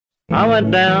I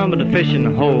went down by the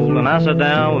fishing hole, and I sat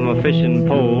down with my fishing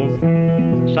pole.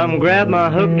 Some grabbed my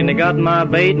hook, and they got my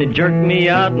bait, and they jerked me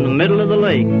out in the middle of the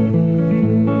lake.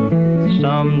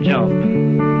 Some jump,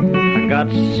 I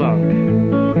got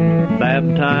sunk,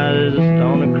 baptized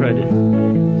on a credit.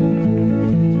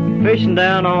 Fishing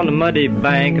down on the muddy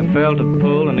bank, I felt a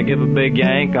pull and I give a big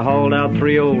yank. I hauled out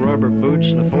 3 old rubber boots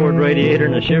and a Ford radiator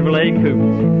and a Chevrolet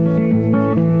coupe.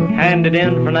 Handed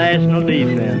in for national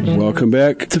defense. Welcome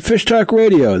back to Fish Talk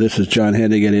Radio. This is John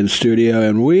Hennigan in studio,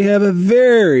 and we have a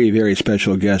very, very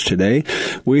special guest today.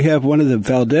 We have one of the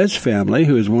Valdez family,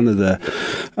 who is one of the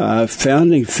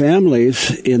founding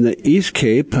families in the East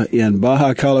Cape in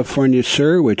Baja California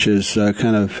Sur, which is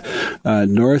kind of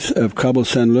north of Cabo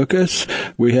San Lucas.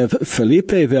 We have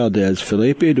Felipe Valdez.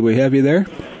 Felipe, do we have you there?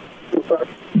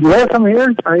 Yes, I'm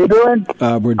here. How you doing?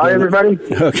 We're doing. Hi, everybody.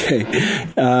 Okay.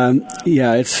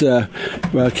 Yeah, it's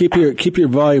well. Keep your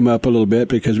volume up a little bit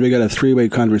because we got a 3-way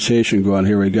conversation going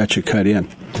here. We got you cut in.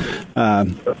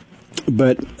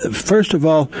 But first of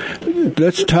all,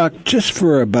 let's talk just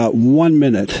for about 1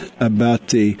 minute about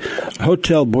the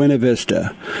Hotel Buena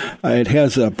Vista. It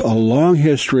has a long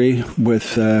history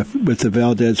with the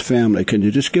Valdez family. Can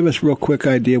you just give us a real quick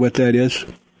idea what that is?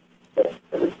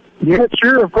 Yeah,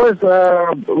 sure, of course.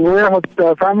 We're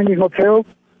a family hotel,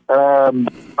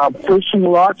 a fishing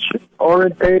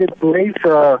lodge-orientated place.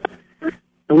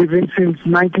 We've been since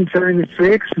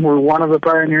 1976. We're one of the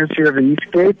pioneers here of the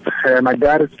East Cape. My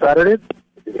dad has started it.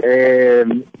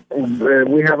 And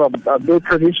we have a big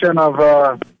tradition of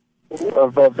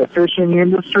the fishing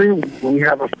industry. We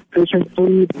have a fishing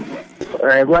fleet.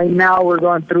 Right now, we're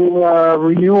going through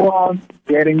renewal,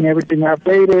 getting everything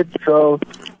updated. So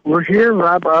we're here,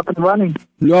 up and running.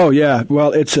 Oh, yeah.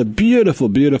 Well, it's a beautiful,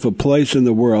 beautiful place in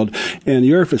the world, and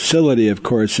your facility, of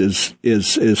course, is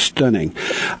stunning.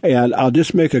 And I'll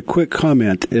just make a quick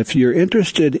comment. If you're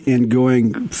interested in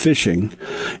going fishing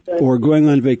or going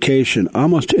on vacation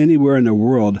almost anywhere in the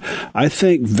world, I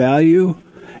think value,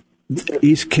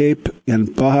 East Cape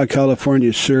and Baja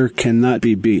California Sur cannot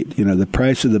be beat. You know, the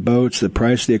price of the boats, the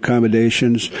price of the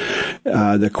accommodations,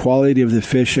 the quality of the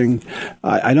fishing.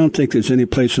 I don't think there's any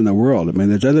place in the world. I mean,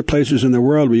 there's other places in the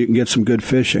world where you can get some good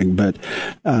fishing, but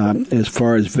as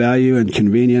far as value and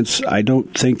convenience, I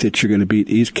don't think that you're going to beat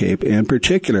East Cape, and in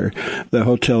particular, the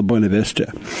Hotel Buena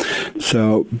Vista.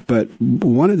 So, but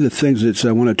one of the things that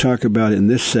I want to talk about in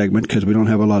this segment, because we don't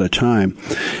have a lot of time,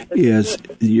 is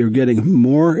you're getting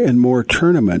more and more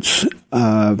tournaments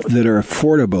that are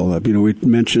affordable. You know, we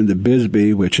mentioned the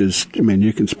Bisbee, which is, I mean,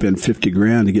 you can spend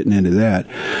 $50,000 getting into that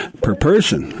per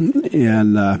person.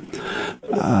 And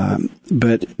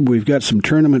but we've got some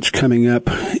tournaments coming up,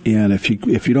 and if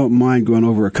you don't mind going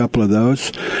over a couple of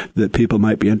those that people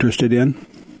might be interested in.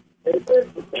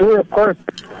 Sure, of course.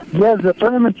 Yes, the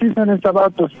tournament season is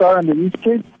about to start in the East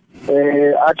Cape.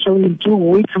 Actually, in 2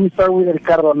 weeks, we start with the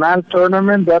Cardonal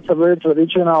tournament. That's a very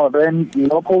traditional event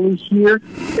locally here.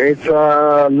 It's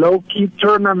a low-key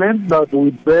tournament, but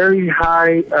with very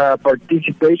high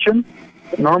participation.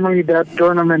 Normally, that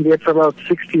tournament gets about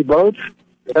 60 boats.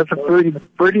 That's a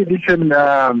pretty decent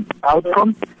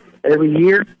outcome every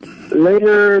year.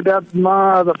 Later that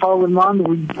month, the following month,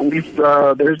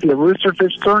 there's the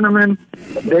Roosterfish tournament.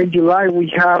 Then July,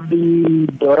 we have the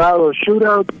Dorado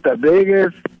Shootout, the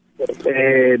biggest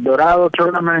Dorado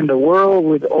tournament in the world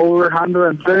with over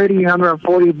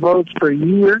 140 boats per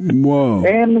year. Whoa.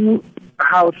 And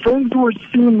how things we're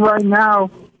seeing right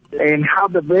now and how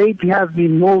the bait has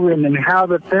been moving and how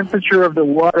the temperature of the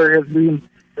water has been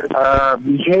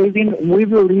behaving, we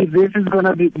believe this is going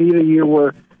to be the year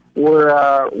where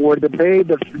the bait,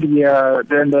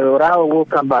 then the Dorado will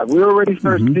come back. We already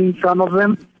start seeing some of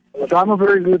them. Some are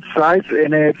very good size,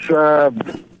 and it's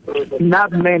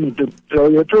not many, to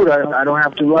tell you the truth. I don't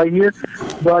have to lie here,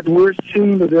 but we're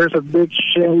seeing that there's a big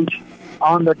change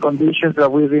on the conditions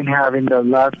that we've been having the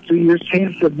last 2 years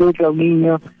since the big El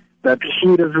Nino that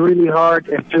hit us really hard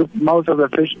and took most of the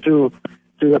fish to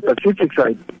the Pacific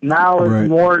side. Now it's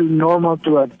more normal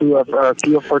to a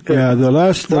field for ten. Yeah, the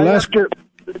last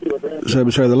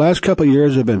couple of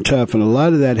years have been tough, and a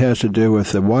lot of that has to do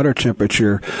with the water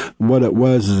temperature. What it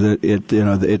was is that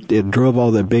it drove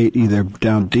all the bait either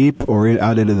down deep or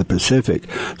out into the Pacific.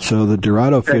 So the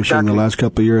Dorado fishing in the last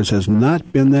couple of years has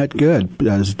not been that good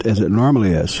as it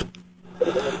normally is.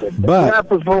 But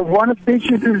for one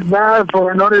species is bad,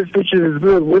 for another species is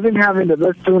good. We've been having the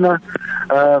best tuna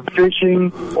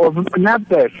fishing, or not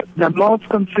best, the most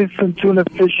consistent tuna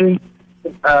fishing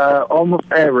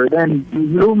almost ever. Then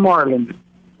blue marlin,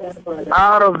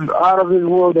 out of this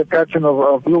world, the catching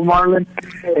of blue marlin.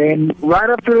 And right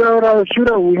after the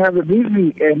Shootout, we have the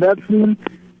Bisbee, and that's been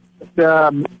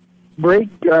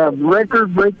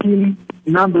record-breaking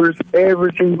numbers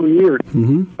every single year.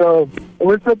 Mm-hmm. So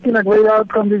we're expecting a great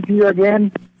outcome this year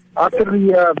again. After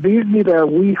the Disney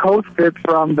that we hosted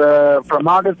from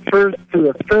August 1st to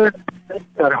the 3rd,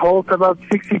 that holds about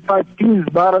 65 teams,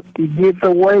 but it gives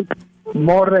away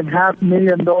more than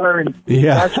 $500,000 in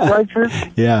cash prizes.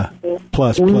 Yeah,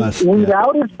 plus.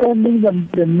 Without spending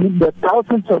the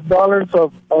thousands of dollars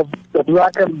of the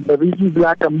Disney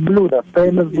Black and Blue, the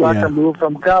famous Black and Blue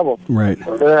from Cabo. Right.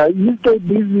 UK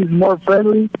Disney is more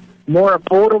friendly, more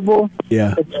affordable.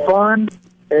 Yeah. It's fun.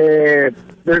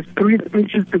 There's 3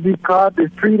 fishes to be caught.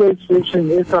 There's 3 days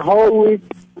fishing. It's a whole week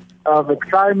of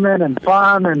excitement and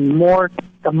fun and more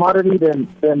commodity than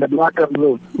the Black and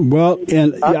Blue. Well,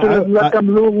 and after the Black and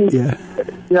Blue,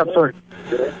 sorry.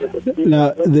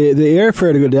 Now, the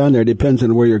airfare to go down there depends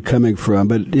on where you're coming from,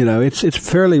 but it's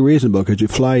fairly reasonable because you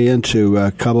fly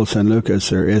into Cabo San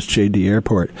Lucas or SJD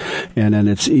Airport, and then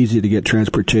it's easy to get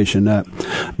transportation up.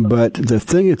 But the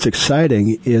thing that's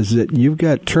exciting is that you've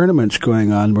got tournaments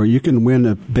going on where you can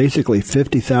win basically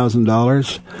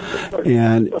 $50,000,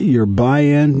 and your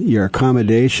buy-in, your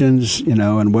accommodations,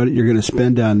 and what you're going to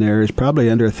spend down there is probably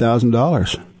under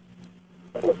 $1,000.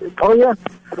 Oh yeah.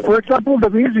 For example, the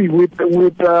Busy with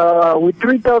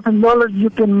 $3,000 you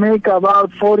can make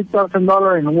about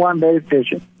 $40,000 in one day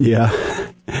fishing. Yeah.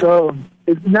 So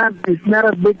it's not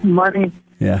a big money,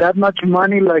 that much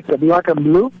money like the Black and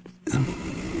Blue.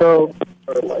 So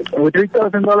with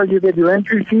 $3,000 you get your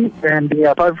entry fee and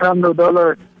the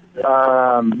 $500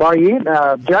 buy-in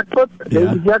jackpot,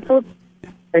 daily jackpot,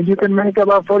 and you can make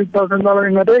about $40,000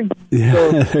 in a day. Yeah,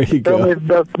 so, there you go. If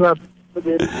that's not.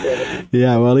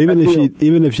 Yeah, well, even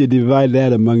if you divide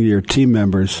that among your team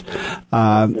members,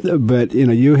 but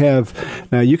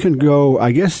you can go.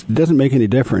 I guess it doesn't make any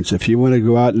difference if you want to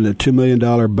go out in a $2 million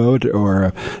boat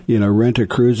or rent a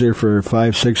cruiser for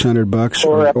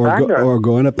 $500-600 or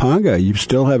go in a Panga. You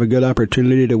still have a good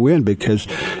opportunity to win because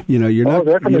you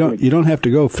don't have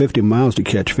to go 50 miles to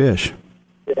catch fish.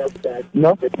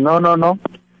 No.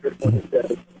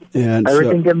 And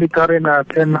everything can be caught in a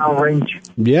 10-mile range.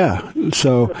 Yeah.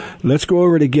 So let's go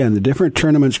over it again. The different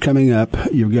tournaments coming up.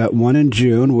 You've got one in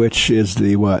June, which is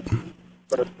the what?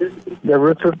 The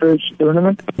Rooster Fish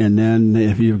tournament. And then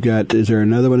if you've got, is there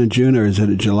another one in June or is it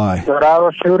in July?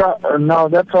 Dorado Shootout. No,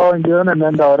 that's all in June, and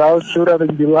then the Dorado Shootout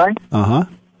in July. Uh-huh.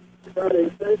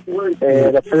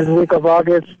 The first week of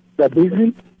August, the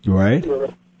Disney. Right.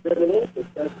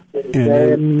 And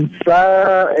then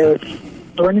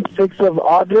 26th of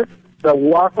August, the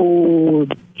Wahoo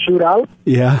Shootout.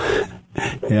 Yeah.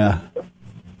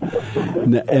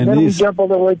 And then we jump all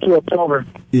the way to October.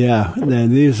 Yeah,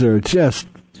 and these are just,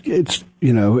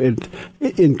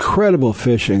 incredible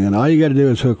fishing, and all you got to do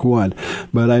is hook one.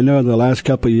 But I know in the last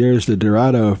couple of years, the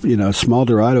Dorado, small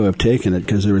Dorado have taken it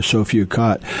because there were so few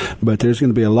caught. But there's going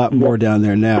to be a lot more down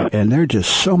there now, and they're just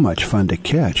so much fun to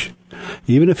catch.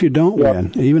 Even if you don't win,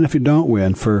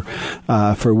 for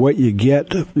what you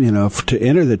get, to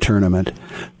enter the tournament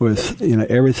with,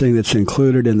 everything that's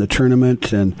included in the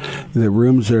tournament, and the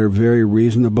rooms are very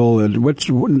reasonable. And what's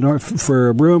for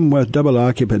a room with double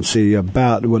occupancy,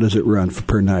 about what does it run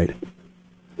per night?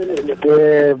 You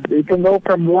can go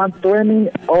from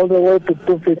 $120 all the way to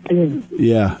 $215.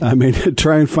 Yeah, I mean,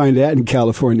 try and find that in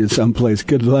California someplace.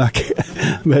 Good luck,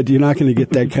 but you're not going to get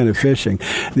that kind of fishing.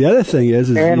 The other thing is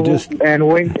we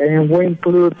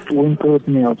include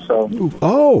meals. So.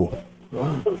 Oh,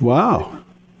 wow!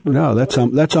 No,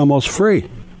 that's almost free.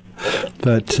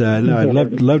 But no,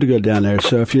 I'd love to go down there.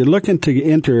 So if you're looking to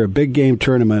enter a big game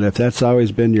tournament, if that's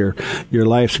always been your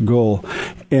life's goal,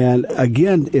 and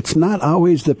again, it's not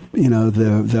always the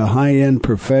high end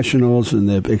professionals and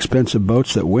the expensive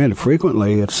boats that win.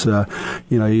 Frequently, it's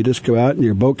you just go out and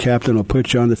your boat captain will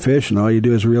put you on the fish, and all you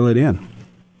do is reel it in.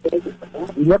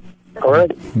 Yep. All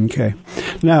right. Okay.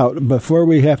 Now, before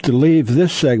we have to leave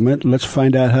this segment, let's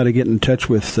find out how to get in touch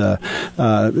with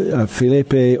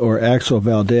Felipe or Axel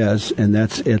Valdez, and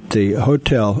that's at the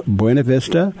Hotel Buena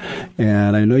Vista.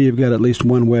 And I know you've got at least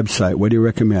one website. What do you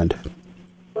recommend?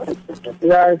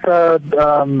 Yeah, it's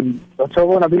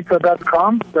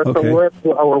hotelbuenavista.com. That's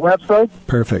our website.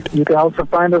 Perfect. You can also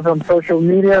find us on social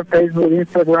media, Facebook,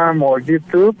 Instagram, or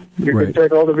YouTube. You can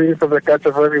check all the videos of the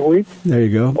catch-up every week. There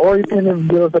you go. Or you can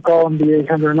give us a call on the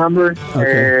 800 number,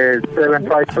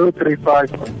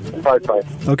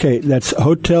 752-3555. Okay, that's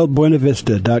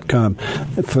hotelbuenavista.com.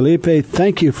 Felipe,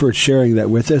 thank you for sharing that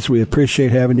with us. We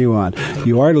appreciate having you on.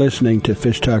 You are listening to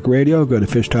Fish Talk Radio. Go to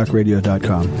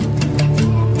fishtalkradio.com.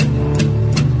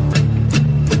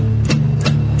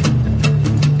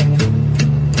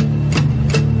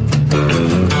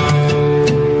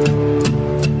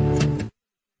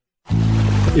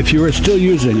 If you are still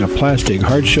using a plastic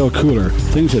hard-shell cooler,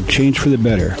 things have changed for the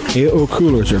better. AO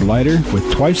coolers are lighter with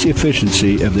twice the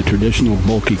efficiency of the traditional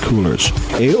bulky coolers.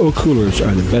 AO coolers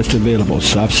are the best available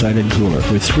soft-sided cooler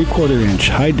with 3/4-inch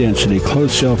high-density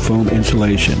closed-cell foam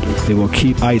insulation. They will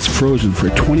keep ice frozen for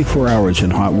 24 hours in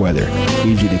hot weather.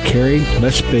 Easy to carry,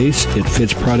 less space, it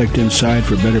fits product inside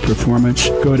for better performance.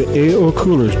 Go to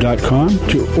aocoolers.com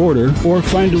to order or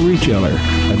find a retailer.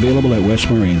 Available at West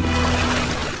Marine.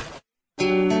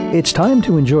 It's time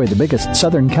to enjoy the biggest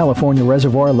Southern California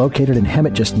reservoir located in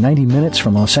Hemet, just 90 minutes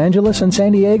from Los Angeles and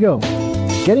San Diego.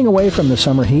 Getting away from the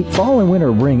summer heat, fall and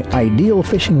winter bring ideal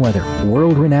fishing weather.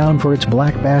 World-renowned for its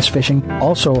black bass fishing,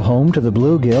 also home to the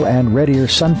bluegill and red ear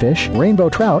sunfish, rainbow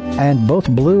trout, and both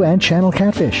blue and channel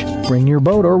catfish. Bring your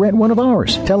boat or rent one of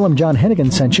ours. Tell them John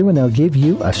Hennigan sent you and they'll give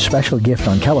you a special gift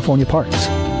on California parks.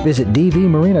 Visit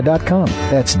dvmarina.com.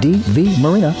 That's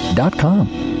dvmarina.com.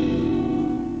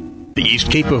 The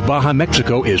East Cape of Baja,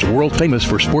 Mexico is world famous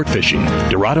for sport fishing.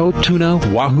 Dorado, tuna,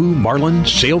 wahoo, marlin,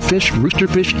 sailfish,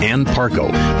 roosterfish, and pargo.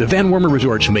 The Van Wormer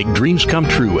resorts make dreams come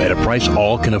true at a price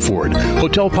all can afford.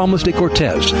 Hotel Palmas de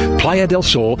Cortez, Playa del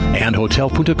Sol, and Hotel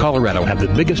Punta Colorado have the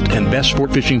biggest and best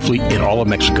sport fishing fleet in all of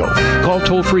Mexico. Call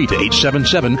toll-free to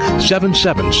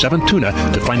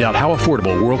 877-777-TUNA to find out how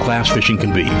affordable world-class fishing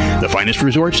can be. The finest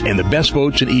resorts and the best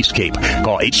boats in East Cape.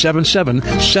 Call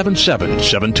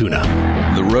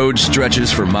 877-777-TUNA. The road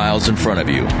stretches for miles in front of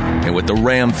you, and with the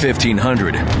Ram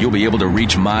 1500, you'll be able to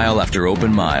reach mile after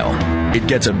open mile. It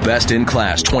gets a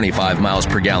best-in-class 25 miles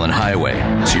per gallon highway,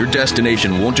 so your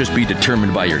destination won't just be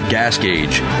determined by your gas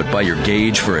gauge, but by your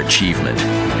gauge for achievement.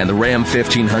 And the Ram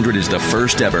 1500 is the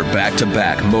first ever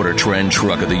back-to-back Motor Trend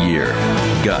Truck of the Year.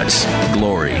 Guts,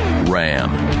 glory,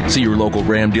 Ram. See your local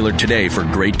Ram dealer today for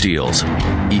great deals.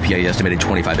 EPA estimated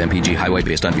 25 mpg highway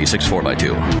based on V6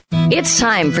 4x2. It's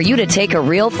time for you to take a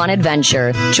real fun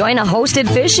adventure. Join a hosted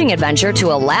fishing adventure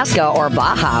to Alaska or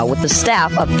Baja with the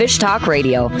staff of Fish Talk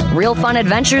Radio. Real Fun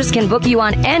Adventures can book you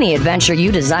on any adventure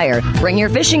you desire. Bring your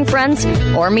fishing friends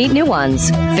or meet new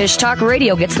ones. Fish Talk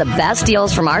Radio gets the best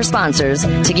deals from our sponsors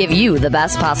to give you the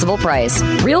best possible price.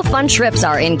 Real Fun trips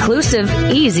are inclusive,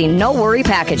 easy, no-worry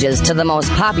packages to the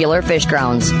most popular fish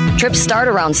grounds. Trips start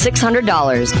around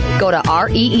 $600. Go to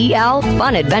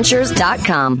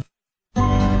REELFunadventures.com.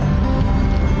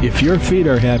 If your feet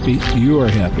are happy, you are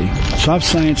happy. Soft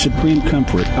Science Supreme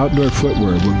Comfort outdoor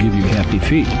footwear will give you happy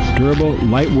feet. Durable,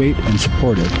 lightweight, and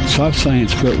supportive, Soft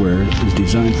Science footwear is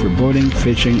designed for boating,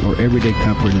 fishing, or everyday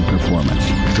comfort and performance.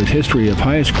 With history of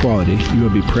highest quality, you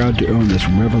will be proud to own this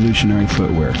revolutionary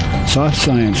footwear.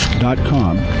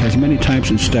 SoftScience.com has many types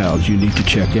and styles you need to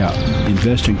check out.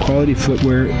 Invest in quality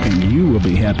footwear, and you will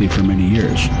be happy for many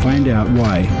years. Find out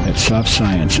why at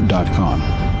SoftScience.com.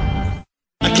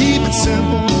 I keep it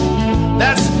simple,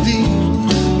 that's the deal.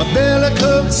 My belly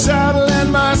covered saddle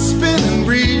and my spinning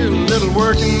reel. Little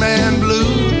working man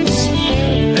blues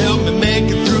help me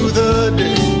make it through the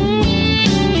day.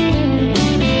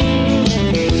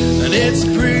 And it's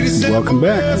pretty simple. Welcome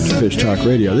back to Fish Talk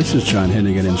Radio. This is John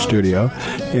Hennigan in studio.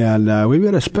 And we've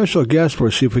got a special guest. We'll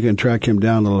see if we can track him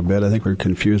down a little bit. I think we're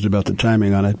confused about the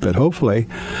timing on it. But hopefully,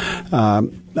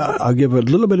 I'll give a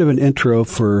little bit of an intro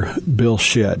for Bill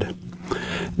Shedd.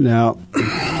 Now,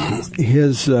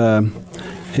 his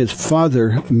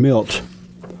father, Milt,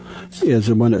 is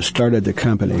the one that started the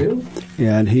company,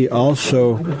 and he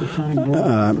also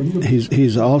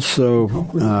he's also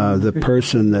the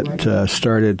person that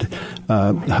started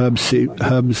Hubs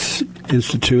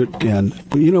Institute. And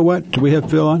you know what? Do we have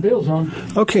Bill on? Bill's on.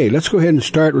 Okay, let's go ahead and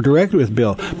start directly with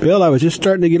Bill. Bill, I was just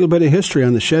starting to get a little bit of history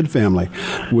on the Shedd family.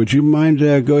 Would you mind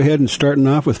go ahead and starting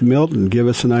off with Milt and give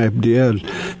us an idea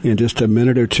in just a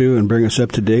minute or two and bring us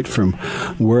up to date from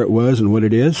where it was and what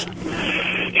it is?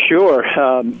 Sure.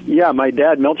 Yeah, my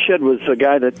dad, Milt Shedd, was a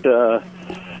guy that,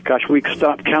 we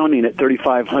stopped counting at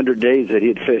 3,500 days that he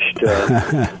had fished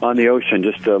on the ocean.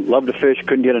 Just loved to fish,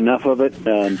 couldn't get enough of it.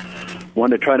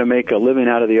 Wanted to try to make a living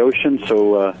out of the ocean,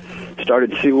 so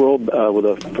started SeaWorld with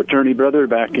a fraternity brother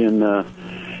back in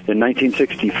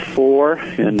 1964.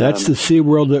 And that's the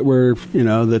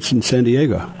SeaWorld that's in San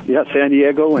Diego. Yeah, San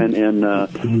Diego, and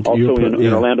also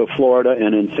in Orlando, Florida,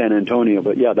 and in San Antonio.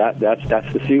 But yeah,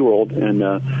 that's the SeaWorld, and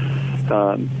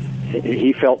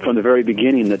he felt from the very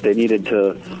beginning that they needed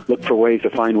to look for ways to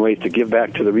find ways to give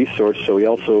back to the resource. So he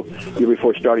also, year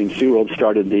before starting SeaWorld,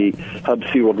 started the Hub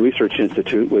SeaWorld Research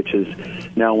Institute, which is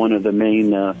now one of the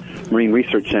main marine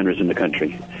research centers in the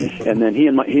country. And then he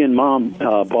and Mom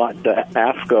bought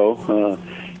AFSCO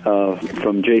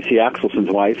from J.C. Axelson's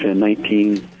wife in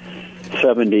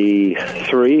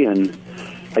 1973, and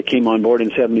I came on board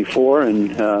in 74,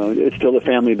 and it's still a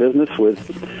family business with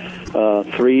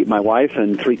my wife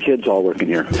and 3 kids all working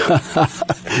here.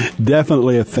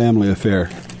 Definitely a family affair.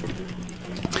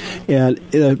 And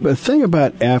a thing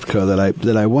about AFCO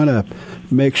that I want to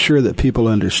make sure that people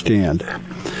understand.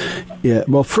 Yeah,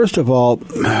 well, first of all,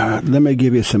 let me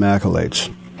give you some accolades.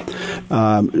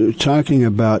 Talking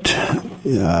about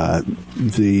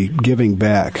the giving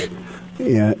back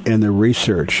and the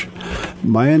research,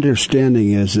 my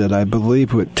understanding is that I believe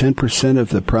 10% of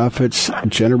the profits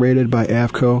generated by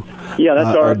AFCO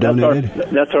are donated?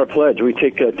 That's our pledge. We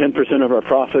take 10% of our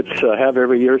profits, have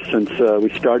every year since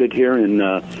we started here in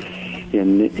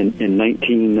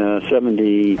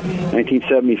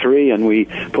 1973, and we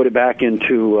put it back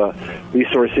into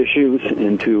resource issues,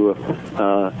 into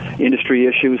industry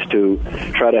issues to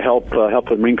try to help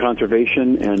with marine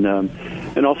conservation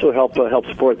and also help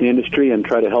support the industry and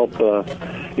try to help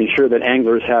ensure that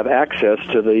anglers have access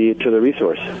to the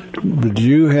resource. Do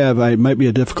you have? It might be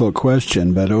a difficult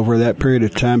question, but over that period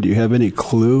of time, do you have any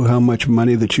clue how much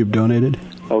money that you've donated?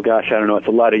 Oh gosh, I don't know. It's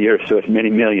a lot of years, so it's many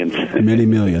millions. Many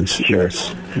millions. Sure.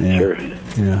 Yes. Yeah. Sure.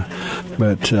 Yeah.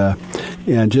 But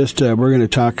and just we're going to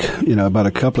talk, about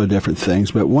a couple of different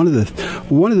things. But one of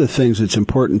the things that's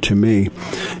important to me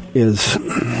is,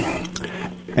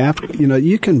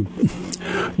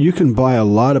 you can buy a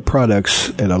lot of products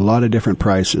at a lot of different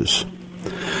prices.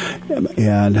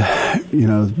 And,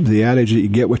 the adage that you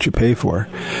get what you pay for.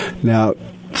 Now,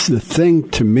 the thing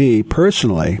to me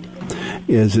personally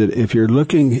is that if you're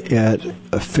looking at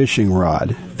a fishing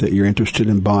rod that you're interested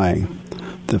in buying,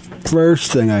 the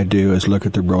first thing I do is look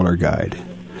at the roller guide.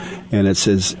 And if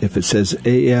it says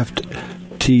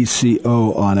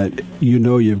AFTCO on it,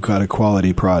 you've got a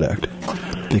quality product,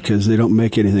 because they don't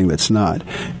make anything that's not.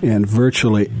 And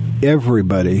virtually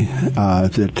everybody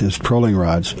that is trolling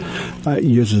rods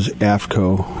uses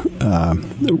AFCO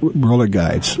roller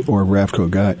guides or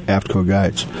AFCO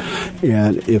guides.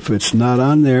 And if it's not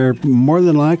on there, more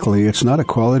than likely it's not a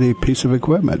quality piece of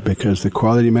equipment, because the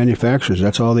quality manufacturers,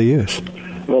 that's all they use.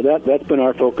 Well, that's been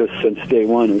our focus since day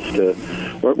one.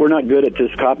 We're not good at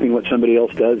just copying what somebody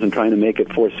else does and trying to make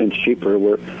it 4 cents cheaper.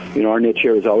 Our niche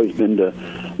here has always been to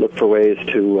look for ways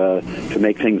to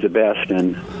make things the best,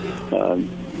 and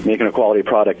making a quality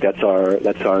product. That's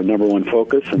our number one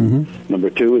focus, and number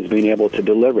 2 is being able to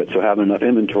deliver it. So having enough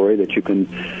inventory that you can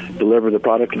deliver the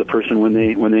product to the person when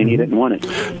they need it and want it.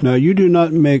 Now, you do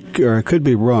not make, or I could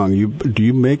be wrong, do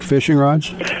you make fishing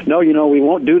rods? No, we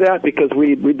won't do that, because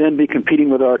we'd then be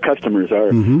competing with our customers.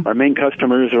 Our main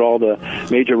customers are all the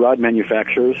major rod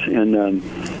manufacturers, and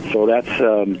so that's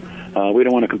we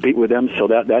don't want to compete with them. So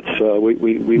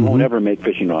we won't ever make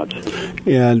fishing rods.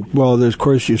 And of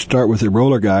course, you start with the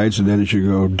roller guides, and then as you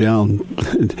go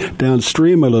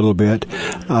downstream a little bit,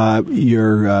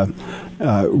 your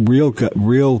reel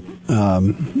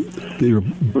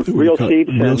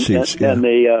seats, and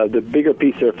the bigger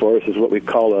piece there for us is what we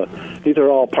call these are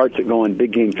all parts that go in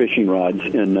big game fishing rods,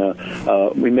 and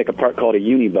we make a part called a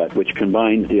unibutt, which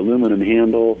combines the aluminum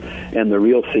handle and the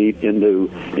reel seat into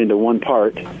one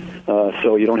part.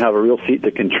 So you don't have a reel seat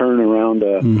that can turn around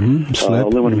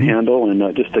aluminum handle,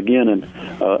 and just again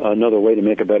another way to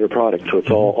make a better product. So it's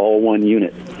all one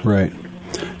unit. Right.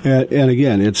 And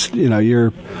again, it's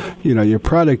your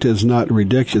product is not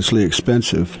ridiculously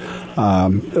expensive,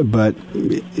 but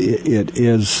it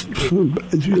is.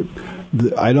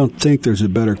 I don't think there's a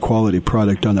better quality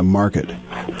product on the market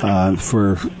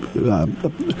for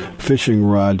fishing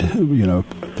rod,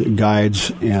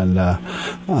 guides and the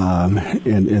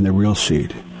reel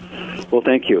seat. Well,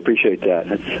 thank you. Appreciate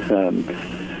that.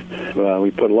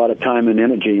 We put a lot of time and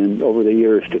energy in over the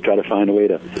years to try to find a way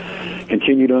to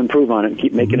continue to improve on it and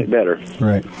keep making it better.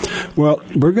 Right. Well,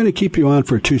 we're going to keep you on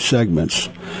for 2 segments.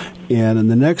 And in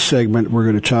the next segment, we're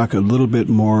going to talk a little bit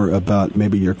more about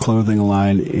maybe your clothing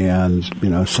line and,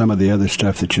 some of the other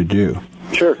stuff that you do.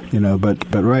 Sure.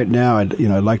 But right now, I'd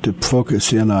like to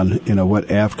focus in on, what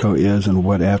AFCO is and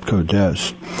what AFCO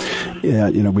does.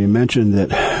 We mentioned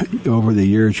that over the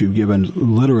years, you've given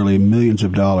literally millions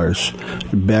of dollars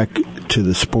back to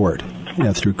the sport.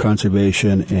 Through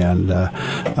conservation and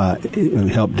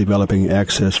help developing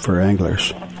access for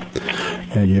anglers.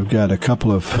 And you've got a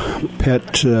couple of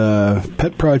pet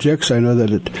projects. I know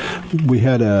that we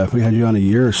had you on a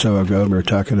year or so ago, and we were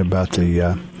talking about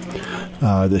the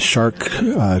shark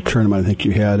tournament. I think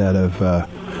you had out of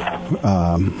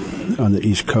on the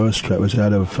East Coast. That was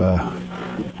out of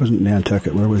wasn't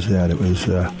Nantucket. Where was that? It was.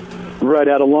 Right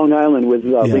out of Long Island,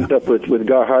 linked up with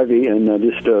Gar Harvey, and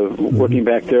just working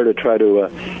back there to try to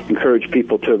encourage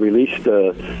people to release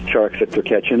the sharks that they're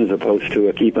catching, as opposed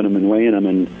to keeping them and weighing them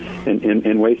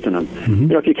and wasting them.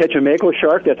 If you catch a mako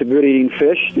shark, that's a good eating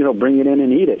fish. Bring it in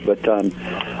and eat it. But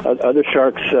other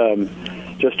sharks,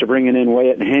 just to bring it in, weigh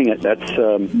it, and hang it, that's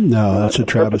that's a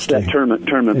travesty. That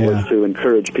tournament was to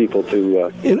encourage people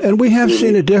to. And we have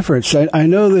seen a difference. I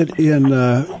know that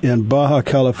in Baja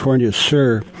California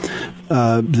Sur,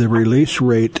 the release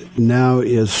rate now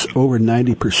is over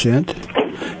 90%.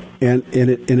 And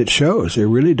it shows. It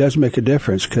really does make a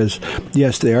difference because,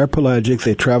 yes, they are pelagic.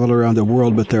 They travel around the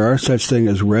world, but there are such thing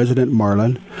as resident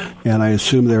marlin. And I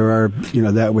assume there are,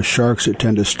 that with sharks that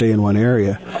tend to stay in one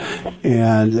area.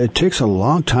 And it takes a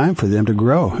long time for them to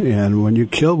grow. And when you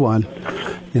kill one,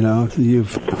 he's not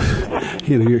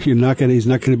going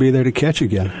to be there to catch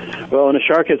again. Well, and a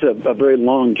shark has a very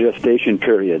long gestation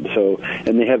period,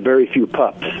 and they have very few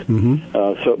pups,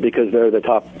 so because they're the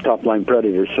top line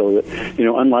predators. So that,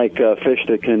 unlike fish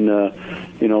that can,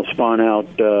 spawn out,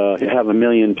 have 1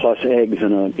 million plus eggs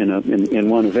in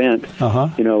one event, a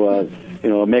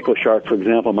mako shark, for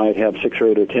example, might have 6 or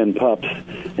 8 or 10 pups,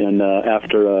 and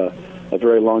after a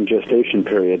very long gestation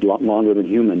period, longer than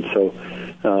humans, so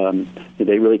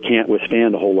they really can't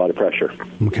withstand a whole lot of pressure.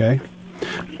 Okay.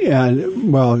 And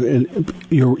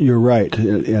you're right,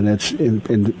 and it's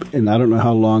and I don't know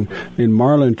how long.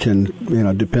 Marlin can,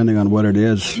 depending on what it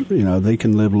is, they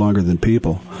can live longer than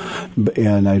people,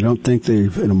 and I don't think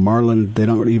marlin, they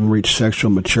don't even reach sexual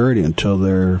maturity until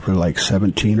they're like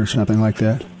 17 or something like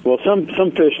that. Well, some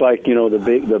fish like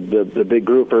the big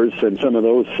groupers and some of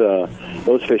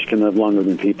those fish can live longer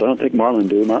than people. I don't think marlin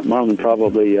do. Marlin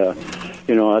probably.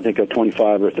 I think a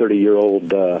 25 or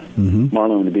 30-year-old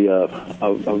marlin would be a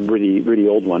really, really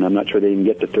old one. I'm not sure they even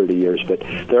get to 30 years, but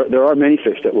there are many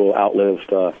fish that will outlive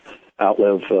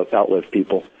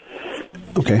people.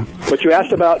 Okay. But you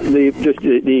asked about the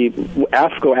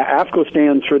AFCO. AFCO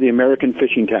stands for the American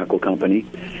Fishing Tackle Company.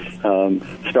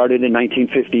 Started in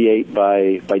 1958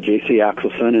 by J.C.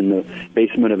 Axelson in the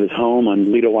basement of his home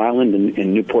on Lido Island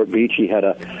in Newport Beach. He had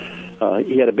a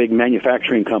big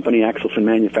manufacturing company, Axelson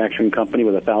Manufacturing Company,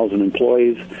 with 1,000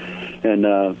 employees, and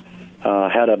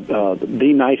had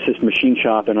the nicest machine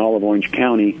shop in all of Orange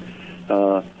County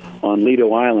on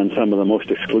Lido Island, some of the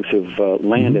most exclusive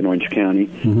land in Orange County,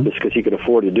 just because he could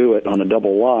afford to do it on a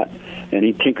double lot. And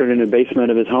he tinkered in the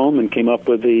basement of his home and came up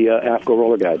with the AFCO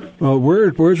Roller Guide. Well,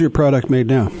 where's your product made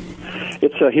now?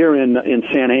 It's here in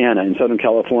Santa Ana, in Southern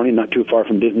California, not too far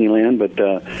from Disneyland, but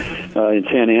in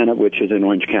Santa Ana, which is in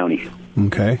Orange County.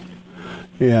 Okay.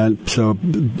 And so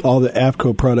all the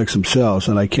AFCO products themselves,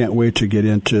 and I can't wait to get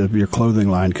into your clothing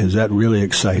line because that really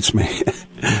excites me.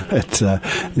 It's,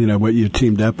 what you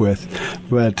teamed up with.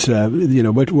 But,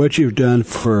 what you've done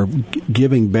for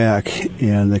giving back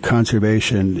and the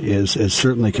conservation is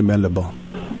certainly commendable.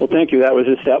 Well, thank you. That was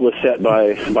set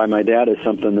by my dad as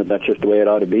something that's just the way it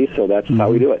ought to be. So that's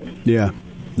how we do it. Yeah.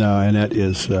 No, and that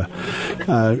is,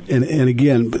 and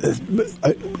again,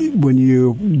 when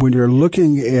you're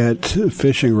looking at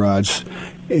fishing rods,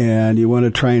 and you want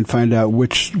to try and find out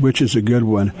which is a good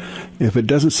one, if it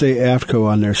doesn't say AFCO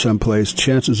on there someplace,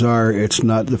 chances are it's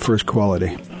not the first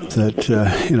quality. That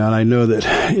and I know that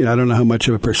I don't know how much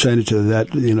of a percentage of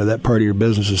that that part of your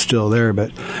business is still there,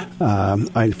 but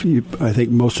I think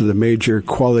most of the major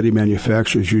quality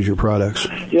manufacturers use your products,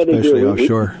 yeah, they especially do.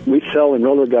 offshore. We sell in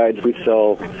roller guides. We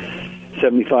sell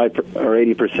 75 or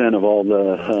 80% of all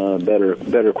the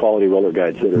better quality roller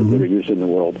guides that are used in the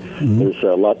world. There's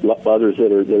a lot others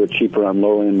that are cheaper on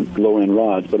low end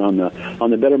rods, but on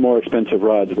the better, more expensive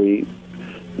rods,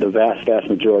 the vast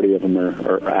majority of them are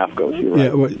AFCOs. You're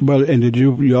right. Yeah. Well, and did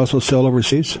you also sell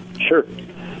overseas? Sure.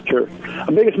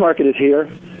 Our biggest market is here,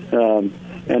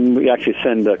 and we actually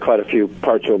send quite a few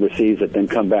parts overseas that then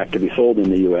come back to be sold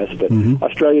in the U.S. But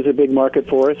Australia's a big market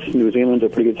for us. New Zealand's a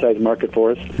pretty good-sized market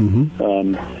for us. We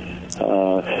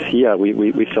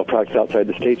sell products outside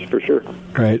the States for sure.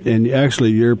 Right, and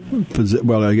actually I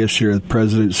guess you're the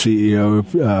president, CEO,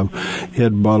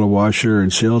 head bottle washer,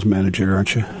 and sales manager,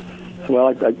 aren't you? Well,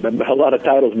 a lot of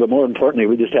titles, but more importantly,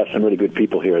 we just have some really good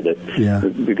people here.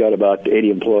 We've got about 80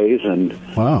 employees, and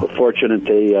we're fortunate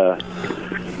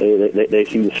they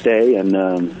seem to stay, and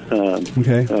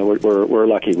we're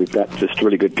lucky. We've got just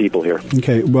really good people here.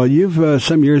 Okay. Well, you've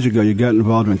some years ago you got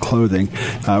involved in clothing.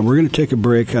 We're going to take a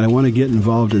break, and I want to get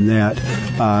involved in that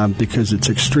because it's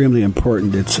extremely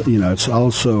important. It's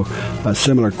also a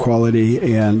similar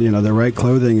quality, and the right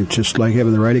clothing. It's just like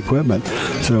having the right equipment.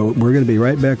 So we're going to be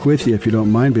right back with you, if you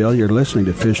don't mind, Bill. You're listening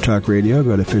to Fish Talk Radio.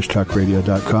 Go to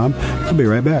fishtalkradio.com. We'll be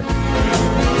right back.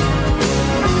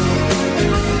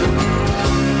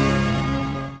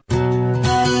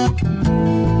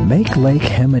 Make Lake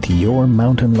Hemet your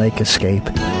mountain lake escape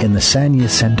in the San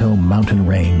Jacinto Mountain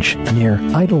Range near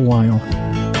Idlewild.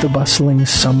 The bustling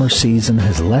summer season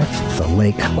has left the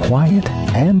lake quiet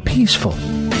and peaceful,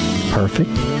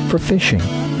 perfect for fishing,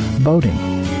 boating,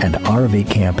 and RV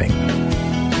camping.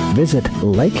 Visit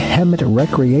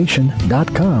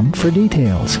LakeHemetRecreation.com for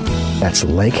details. That's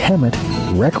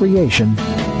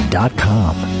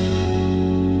LakeHemetRecreation.com.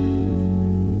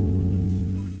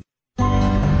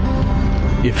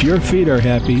 If your feet are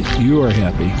happy, you are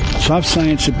happy. Soft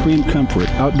Science Supreme Comfort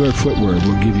outdoor footwear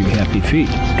will give you happy feet.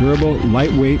 Durable,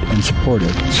 lightweight, and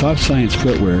supportive, Soft Science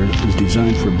footwear is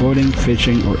designed for boating,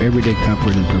 fishing, or everyday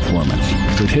comfort and performance.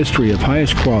 With history of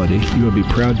highest quality, you will be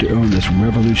proud to own this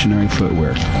revolutionary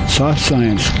footwear.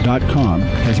 SoftScience.com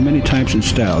has many types and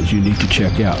styles you need to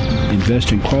check out.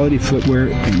 Invest in quality footwear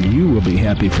and you will be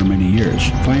happy for many years.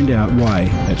 Find out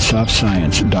why at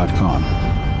SoftScience.com.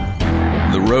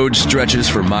 The road stretches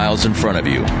for miles in front of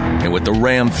you, and with the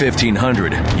Ram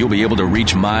 1500, you'll be able to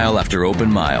reach mile after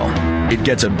open mile. It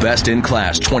gets a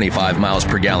best-in-class 25 miles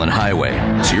per gallon highway,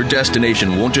 so your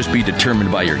destination won't just be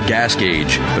determined by your gas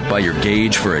gauge, but by your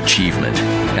gauge for achievement.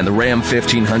 And the Ram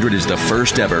 1500 is the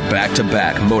first ever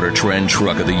back-to-back Motor Trend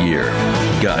Truck of the Year.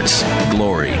 Guts,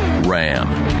 glory,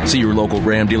 Ram. See your local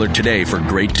Ram dealer today for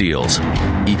great deals.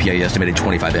 EPA estimated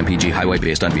 25 mpg highway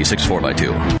based on V6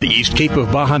 4x2. The East Cape of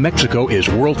Baja, Mexico is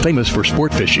world famous for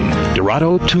sport fishing.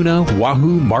 Dorado, tuna,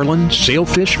 wahoo, marlin,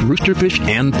 sailfish, roosterfish,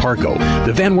 and pargo.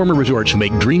 The Van Wormer Resorts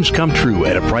make dreams come true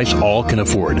at a price all can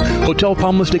afford. Hotel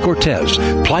Palmas de Cortez,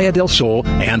 Playa del Sol,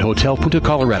 and Hotel Punta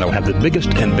Colorado have the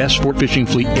biggest and best sport fishing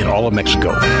fleet in all of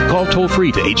Mexico. Call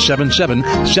toll-free to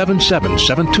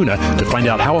 877-777-TUNA to find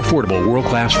out how affordable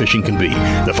world-class fishing can be.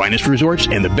 The finest resorts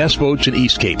and the best boats in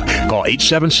East Cape. Call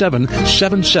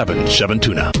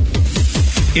 877-777-TUNA.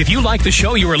 If you like the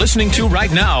show you are listening to right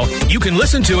now, you can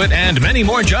listen to it and many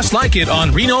more just like it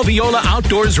on Reno Viola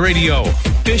Outdoors Radio.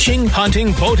 Fishing,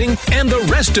 hunting, boating, and the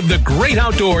rest of the great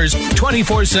outdoors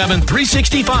 24/7,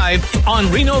 365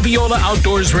 on Reno Viola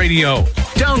Outdoors Radio.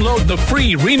 Download the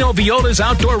free Reno Viola's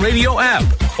Outdoor Radio app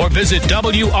or visit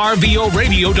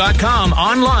WRVOradio.com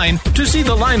online to see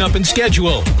the lineup and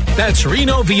schedule. That's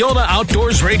Reno Viola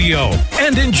Outdoors Radio.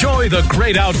 And enjoy the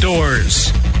great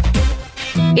outdoors.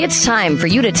 It's time for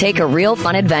you to take a real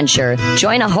fun adventure.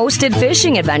 Join a hosted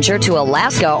fishing adventure to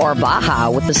Alaska or Baja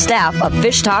with the staff of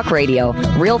Fish Talk Radio.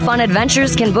 Real Fun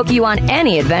Adventures can book you on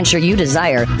any adventure you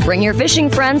desire. Bring your fishing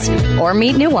friends or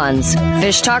meet new ones.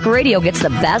 Fish Talk Radio gets the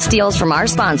best deals from our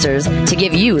sponsors to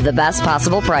give you the best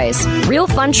possible price. Real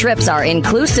Fun trips are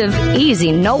inclusive,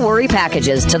 easy, no-worry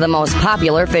packages to the most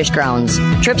popular fish grounds.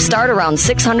 Trips start around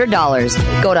 $600.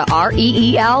 Go to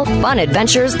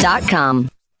REELFunadventures.com.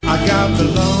 I got the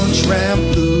launch ramp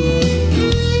blues.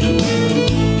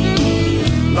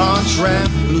 Launch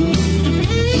ramp blues.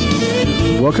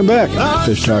 Welcome back to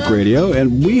Fish Talk Radio,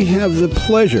 and we have the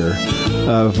pleasure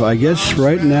of, I guess,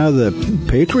 right now, the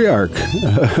patriarch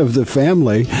of the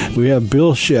family. We have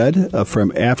Bill Shedd from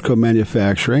AFCO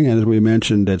Manufacturing, and as we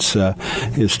mentioned, it's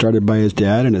started by his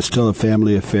dad, and it's still a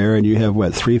family affair, and you have,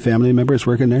 what, 3 family members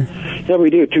working there? Yeah, we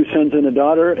do. 2 sons and a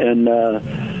daughter, and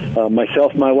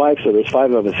myself, my wife, so there's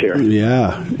 5 of us here.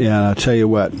 Yeah, I'll tell you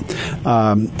what.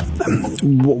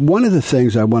 One of the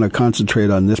things I want to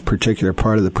concentrate on this particular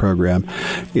part of the program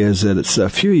is that it's a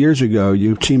few years ago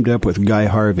you teamed up with Guy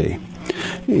Harvey.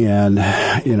 And,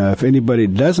 if anybody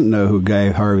doesn't know who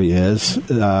Guy Harvey is,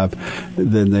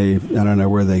 then I don't know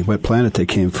what planet they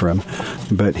came from.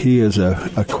 But he is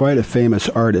quite a famous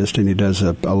artist, and he does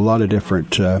a lot of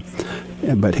different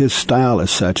but his style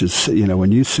is such as,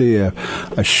 when you see a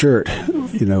shirt,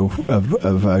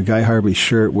 of Guy Harvey's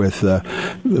shirt with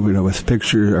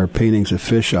pictures or paintings of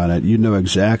fish on it, you know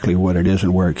exactly what it is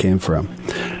and where it came from.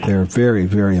 They're very,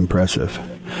 very impressive.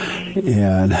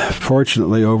 And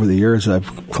fortunately, over the years,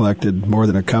 I've collected more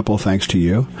than a couple, thanks to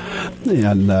you.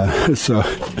 And so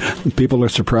people are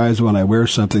surprised when I wear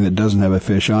something that doesn't have a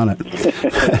fish on it.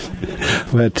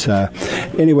 But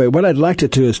anyway, what I'd like to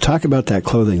do is talk about that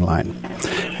clothing line.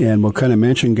 And we'll kind of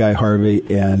mention Guy Harvey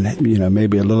and,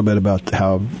 maybe a little bit about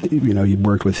how, you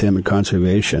worked with him in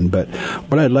conservation. But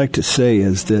what I'd like to say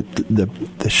is that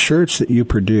the shirts that you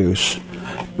produce,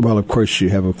 well, of course, you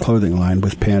have a clothing line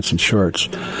with pants and shorts.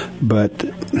 But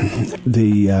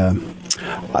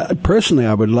personally,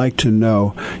 I would like to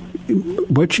know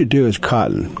what you do is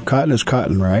cotton. Cotton is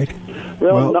cotton, right?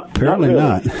 Well, apparently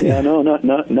not. Yeah, no,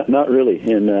 not really.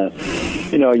 And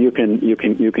you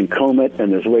can comb it,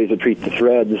 and there's ways to treat the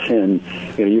threads, and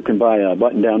you can buy a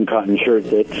button-down cotton shirt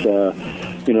that's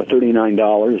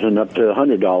 $39 and up to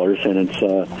 $100, and it's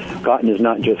cotton is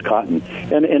not just cotton.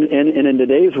 And in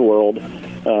today's world,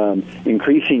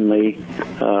 increasingly,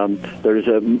 there's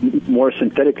more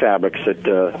synthetic fabrics that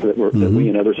we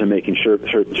and others are making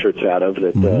shirts out of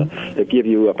that give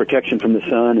you protection from the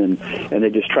sun, and they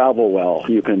just travel well.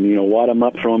 You can wad them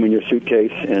up, throw them in your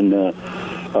suitcase, and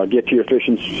get to your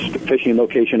fishing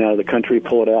location out of the country,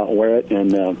 pull it out, and wear it,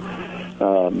 and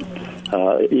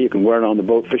you can wear it on the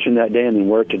boat fishing that day, and then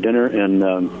wear it to dinner,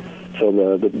 and so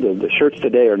the shirts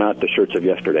today are not the shirts of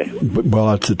yesterday. Well,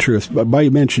 that's the truth. But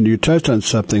you touched on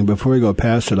something. Before we go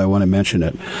past it, I want to mention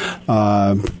it.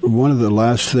 One of the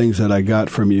last things that I got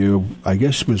from you, I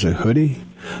guess, was a hoodie.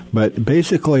 But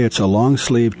basically, it's a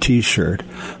long-sleeve T-shirt,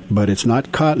 but it's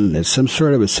not cotton. It's some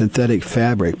sort of a synthetic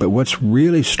fabric. But what's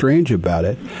really strange about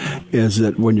it is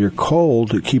that when you're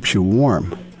cold, it keeps you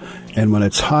warm. And when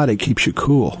it's hot, it keeps you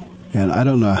cool. And I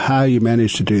don't know how you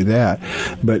managed to do that,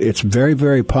 but it's very,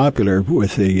 very popular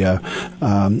with the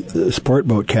sport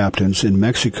boat captains in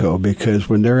Mexico, because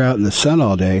when they're out in the sun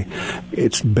all day,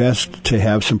 it's best to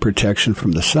have some protection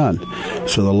from the sun.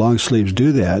 So the long sleeves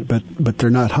do that, but they're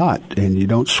not hot, and you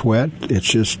don't sweat. It's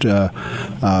just a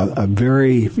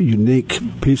very unique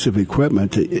piece of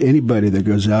equipment that anybody that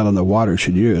goes out on the water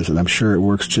should use, and I'm sure it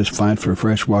works just fine for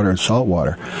freshwater and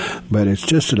saltwater. But it's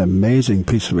just an amazing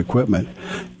piece of equipment.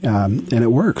 And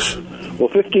it works. Well,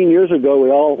 15 years ago,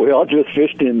 we all just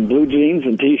fished in blue jeans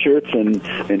and T-shirts and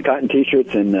cotton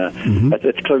T-shirts, and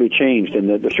that's clearly changed. And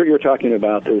the shirt you're talking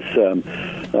about is,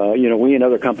 we and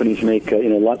other companies make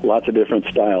lots of different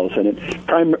styles, and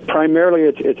primarily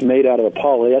it's made out of a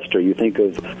polyester. You think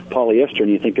of polyester, and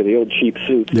you think of the old cheap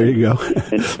suits. There you go.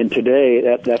 and today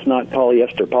that's not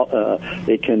polyester.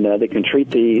 They can treat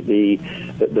the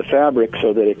fabric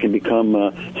so that it can become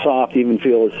soft, even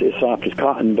feel as soft as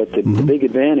cotton. But the big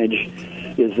advantage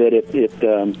is that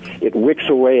it wicks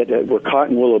away where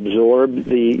cotton will absorb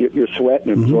your sweat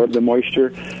and absorb the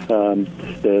moisture.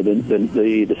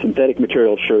 The synthetic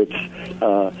material shirts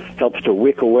helps to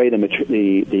wick away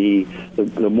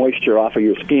the moisture off of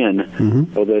your skin,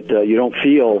 so that you don't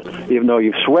feel, even though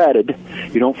you've sweated,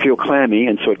 you don't feel clammy,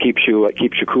 and so it keeps you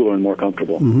cooler and more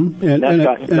comfortable. And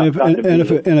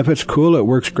if it's cool, it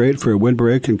works great for a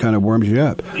windbreak and kind of warms you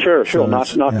up. Sure, so knock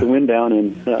the wind down,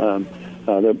 and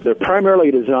they're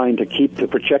primarily designed to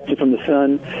protect you from the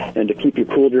sun and to keep you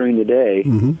cool during the day.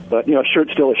 But a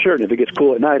shirt's still a shirt, and if it gets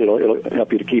cool at night, it'll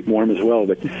help you to keep warm as well.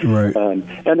 But right.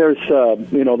 And there's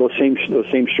those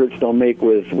same shirts they'll make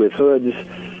with hoods.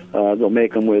 They'll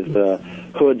make them with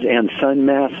hoods and sun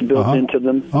masks built into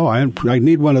them. Oh, I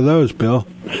need one of those, Bill.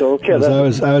 So okay,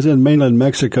 I was in mainland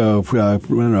Mexico,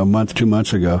 2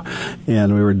 months ago,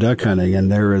 and we were duck hunting,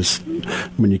 and there was,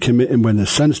 when the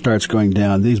sun starts going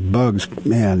down, these bugs,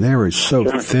 man, they were so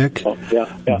thick. Oh,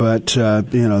 yeah. But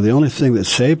the only thing that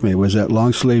saved me was that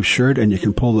long sleeve shirt, and you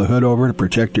can pull the hood over to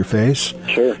protect your face.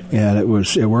 Sure. And it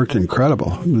worked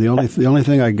incredible. The only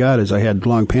thing I got is I had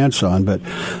long pants on, but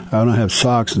I don't have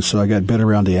socks, and so I got bit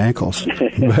around the ankles.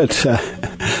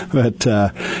 but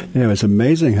it was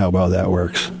amazing how well that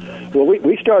works. Well,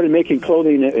 we started making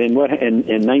clothing in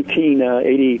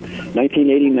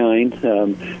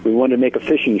 1989. We wanted to make a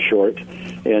fishing short,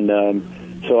 and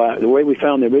so the way we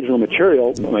found the original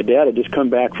material, my dad had just come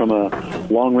back from a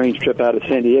long-range trip out of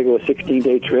San Diego, a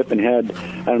 16-day trip, and had,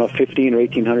 1,500 or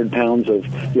 1,800 pounds of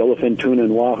yellowfin tuna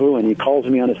and wahoo, and he calls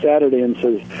me on a Saturday and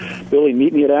says, "Billy,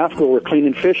 meet me at AFCO. We're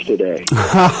cleaning fish today."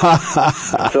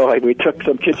 So we took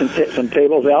some some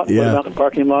tables out and put them out in the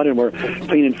parking lot, and we're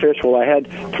cleaning fish. Well, I had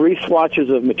 3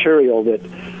 swatches of material that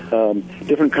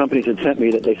different companies had sent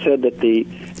me that they said that they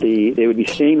would be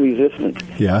stain resistant.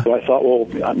 Yeah. So I thought, well,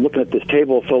 I'm looking at this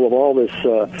table full of all this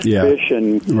fish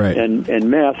and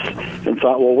mess, and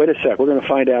thought, well, wait a sec, we're going to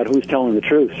find out who's telling the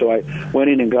truth. So I went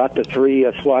in and got the 3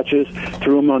 swatches,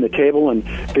 threw them on the table, and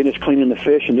finished cleaning the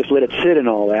fish and just let it sit and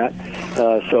all that.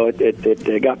 So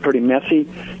it got pretty messy.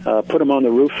 Put them on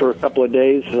the roof for a couple of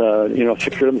days,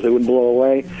 secured them so they wouldn't blow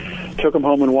away. Took them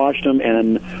home and washed them,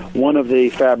 and one of the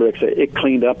fabrics, it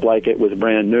cleaned up like it was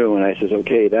brand new. And I says,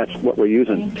 okay, that's what we're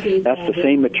using. That's the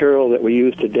same material that we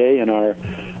use today in our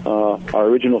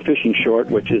original fishing short,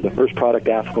 which is the first product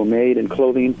AFCO made in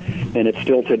clothing, and it's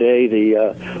still today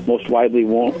the most widely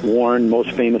worn,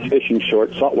 most famous fishing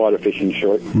short, saltwater fishing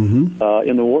short in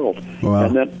the world. Wow.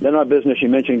 And then our business, you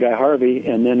mentioned Guy Harvey,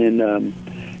 and then in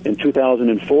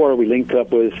 2004 we linked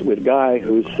up with Guy,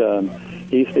 who's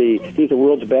he's the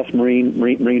world's best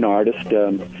marine artist.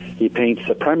 He paints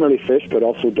primarily fish, but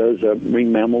also does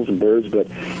marine mammals and birds, but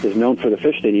is known for the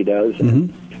fish that he does.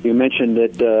 you mentioned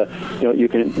that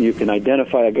you can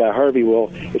identify a Guy Harvey. Well,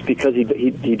 it's because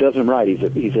he does them right.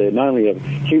 He's not only a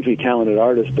hugely talented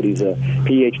artist, but he's a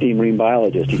PhD marine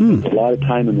biologist. He spends a lot of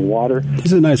time in the water.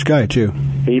 He's a nice guy too.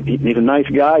 He's a nice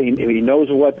guy. He knows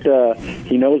what the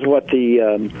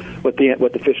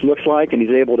fish looks like, and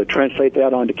he's able to translate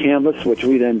that onto canvas, which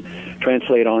we then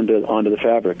translate onto the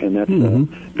fabric, and that's a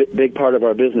big part of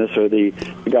our business. Are the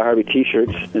Guy Harvey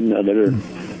T-shirts, and that are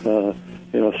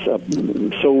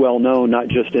so well known, not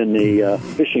just in the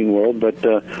fishing world, but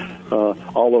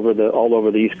all over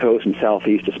the East Coast and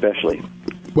Southeast especially.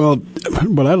 Well,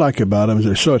 what I like about them is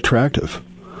they're so attractive.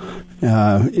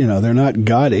 They're not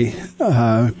gaudy,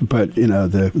 but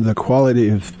the quality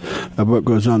of what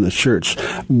goes on the shirts.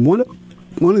 One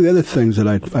of the other things that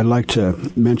I'd like to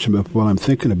mention while I'm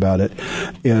thinking about it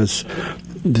is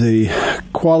the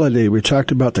quality. We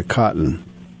talked about the cotton,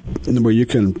 where you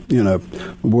can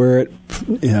wear it,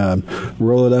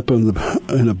 roll it up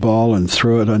in a ball and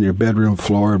throw it on your bedroom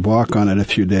floor and walk on it a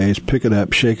few days, pick it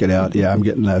up, shake it out. Yeah, I'm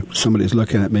getting somebody's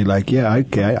looking at me like, yeah,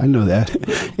 okay, I know that.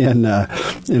 And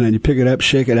then you pick it up,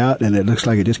 shake it out, and it looks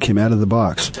like it just came out of the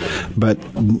box. But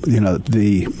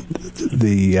the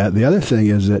other thing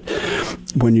is that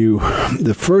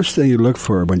the first thing you look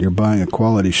for when you're buying a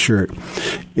quality shirt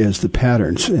is the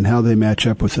patterns and how they match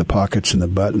up with the pockets and the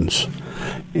buttons.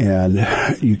 And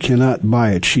you cannot buy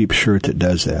a cheap shirt that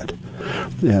does that.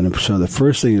 And so the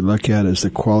first thing you look at is the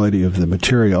quality of the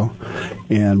material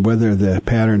and whether the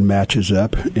pattern matches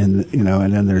up. And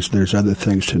then there's other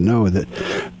things to know that,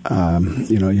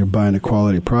 you're buying a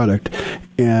quality product.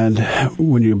 And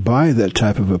when you buy that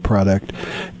type of a product,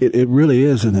 it really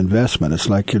is an investment. It's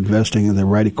like investing in the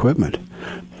right equipment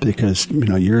because,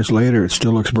 years later, it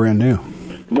still looks brand new.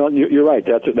 No, you're right.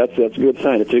 That's a good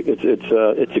sign.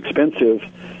 It's expensive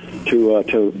to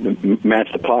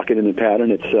match the pocket and the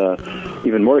pattern. It's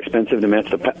even more expensive to match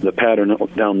the pattern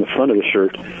down the front of the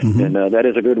shirt, and that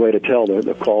is a good way to tell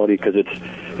the quality because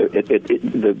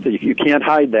you can't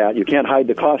hide that. You can't hide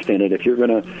the cost in it. If you're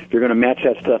gonna match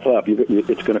that stuff up,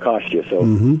 it's going to cost you. So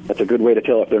that's a good way to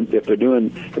tell if they're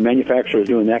doing the manufacturer is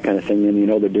doing that kind of thing. Then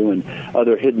they're doing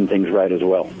other hidden things right as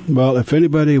well. Well, if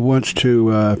anybody wants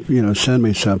to send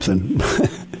me something.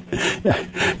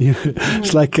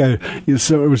 It's like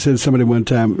someone said somebody one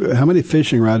time, how many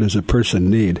fishing rods does a person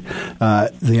need?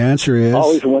 The answer is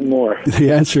always one more.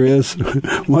 The answer is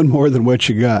one more than what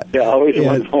you got. Yeah, always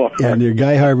one more. And your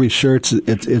Guy Harvey shirts,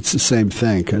 it's the same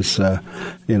thing because I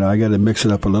got to mix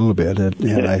it up a little bit.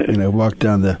 And I walk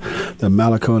down the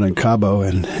Malecon and Cabo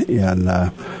and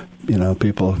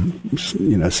people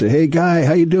say, "Hey, Guy,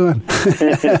 how you doing?"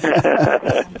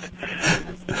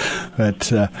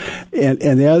 But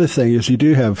and the other thing is you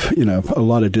do have a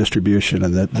lot of distribution,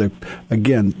 and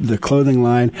the clothing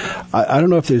line. I don't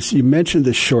know if you mentioned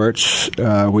the shorts.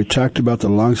 We talked about the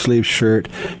long sleeve shirt,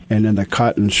 and then the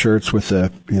cotton shirts with the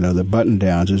button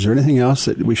downs. Is there anything else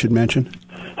that we should mention?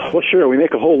 Well, sure. We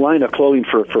make a whole line of clothing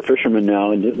for fishermen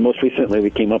now, and most recently we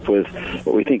came up with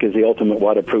what we think is the ultimate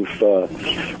waterproof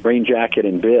rain jacket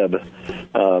and bib.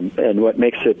 And what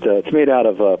makes it's made out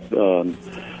of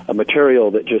a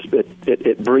material that just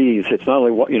it breathes. It's not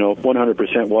only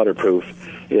 100% waterproof.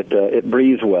 It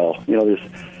breathes well.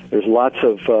 There's lots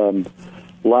of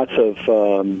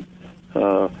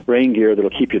rain gear that'll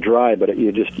keep you dry, but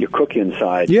you cook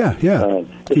inside. Yeah.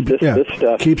 This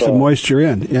stuff keeps the moisture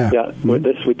in. Yeah. Yeah. With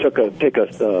this, we take a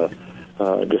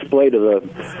display to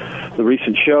the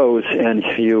recent shows, and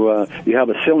you have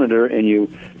a cylinder, and you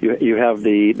have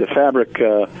the fabric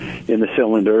in the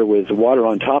cylinder with water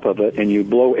on top of it, and you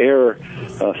blow air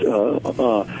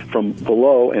from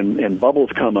below, and bubbles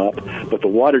come up, but the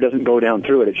water doesn't go down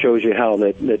through it. It shows you how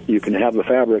that you can have a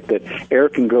fabric that air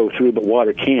can go through, but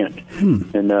water can't.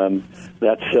 And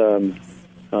that's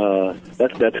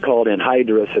called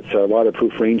Anhydrous. It's a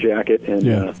waterproof rain jacket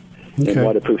and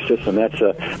waterproof system. That's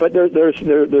but there's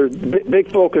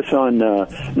big focus on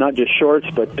not just shorts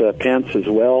but pants as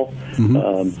well.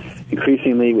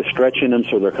 Increasingly, with stretch in them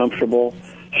so they're comfortable.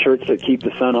 Shirts that keep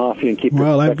the sun off you and keep.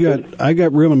 Well, I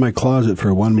got room in my closet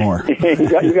for one more. you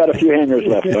got a few hangers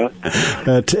left, huh?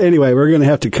 Anyway, we're going to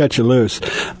have to cut you loose,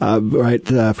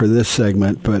 for this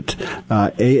segment. But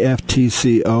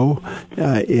AFTCO,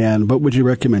 and what would you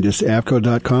recommend? Just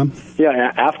AFCO.com?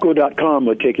 Yeah, AFCO.com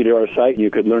would take you to our site, and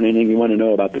you could learn anything you want to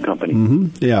know about the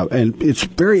company. Yeah, and it's a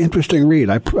very interesting read.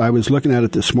 I was looking at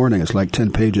it this morning. It's like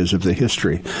 10 pages of the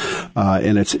history,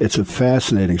 and it's a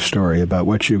fascinating story about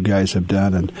what you guys have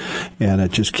done. And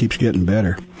it just keeps getting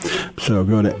better. So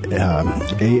go to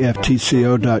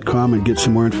aftco.com and get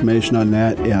some more information on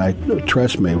that. And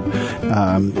trust me,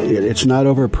 it's not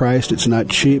overpriced, it's not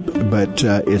cheap, but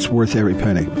it's worth every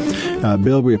penny.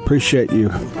 Bill, we appreciate you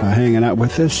hanging out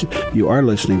with us. You are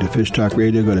listening to Fish Talk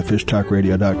Radio. Go to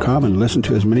fishtalkradio.com and listen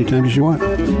to as many times as you want.